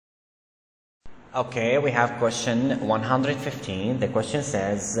Okay, we have question 115. The question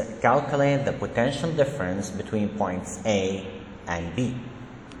says, calculate the potential difference between points A and B.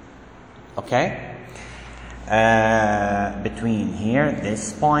 Okay? Between here,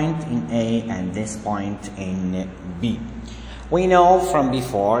 this point in A and this point in B. We know from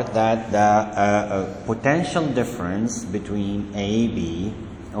before that the potential difference between A, B,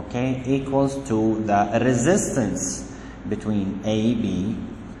 okay, equals to the resistance between A, B,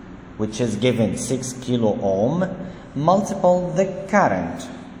 which is given 6 kilo ohm, multiple the current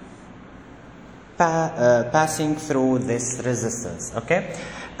passing through this resistance. Okay,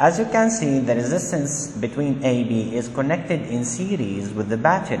 as you can see, the resistance between AB is connected in series with the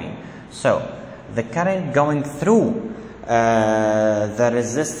battery, so the current going through the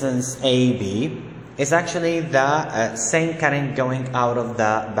resistance AB is actually the same current going out of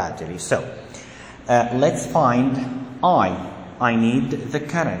the battery. So let's find I need the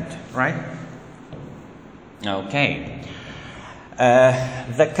current, right? Okay.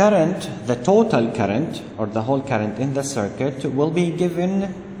 The current, the total current, or the whole current in the circuit will be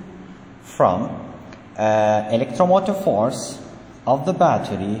given from electromotive force of the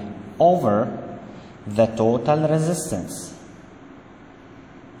battery over the total resistance.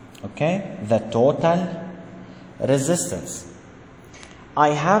 Okay? The total resistance.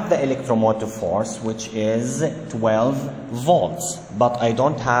 I have the electromotive force, which is 12 volts, but I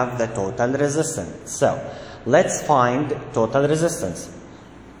don't have the total resistance. So let's find total resistance.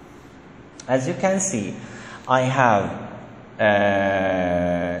 As you can see, I have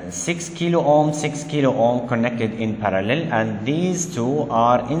 6 kilo ohm connected in parallel, and these two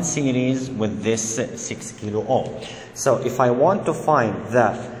are in series with this 6 kilo ohm. So if I want to find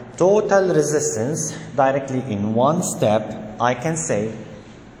the total resistance directly in one step, I can say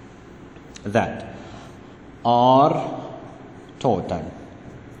that R total,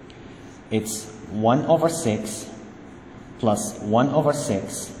 it's 1 over 6 plus 1 over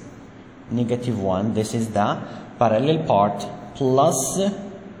 6 negative 1. This is the parallel part plus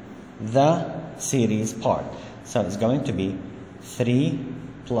the series part. So it's going to be 3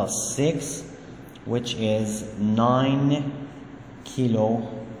 plus 6, which is 9 kilo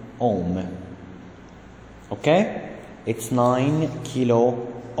ohm. Okay? It's 9 kilo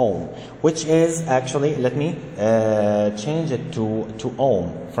ohm, which is actually, let me change it to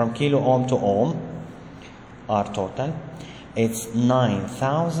ohm. From kilo ohm to ohm, R total, it's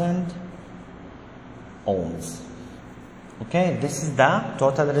 9,000 ohms. Okay, this is the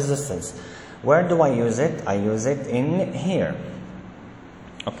total resistance. Where do I use it? I use it in here.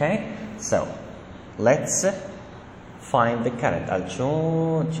 Okay, so let's find the current. I'll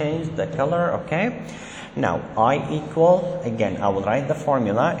change the color. Okay, now I equal, again I will write the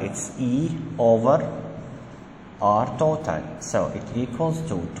formula, it's E over R total, so it equals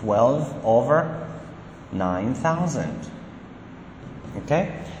to 12 over 9,000.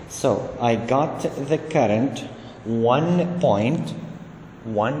 Okay, so I got the current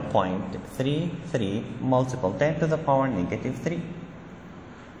 1.33 multiple 10 to the power negative 3,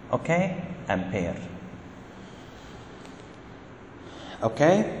 okay, ampere.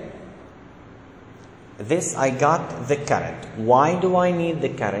 Okay, this I got the current. Why do I need the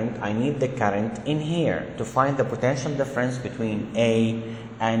current? I need the current in here to find the potential difference between A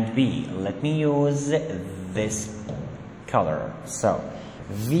and B. Let me use this color. So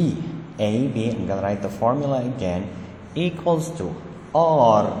VAB, I'm gonna write the formula again, equals to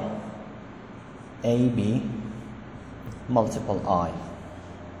RAB multiple I.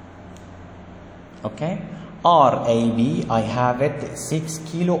 Okay, RAB, I have it 6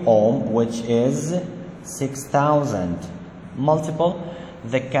 kilo ohm, which is 6,000 multiple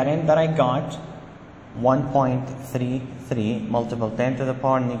the current that I got, 1.33 multiple 10 to the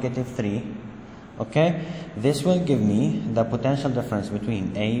power negative 3. Okay, this will give me the potential difference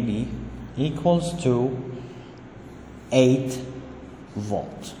between AB equals to 8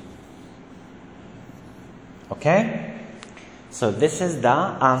 volt. Okay, so this is the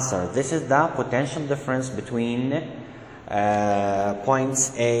answer. This is the potential difference between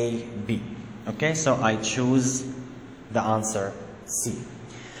points A, B. Okay, so I choose the answer C.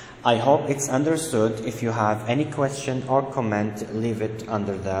 I hope it's understood. If you have any question or comment, leave it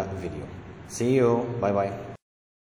under the video. See you. Bye bye.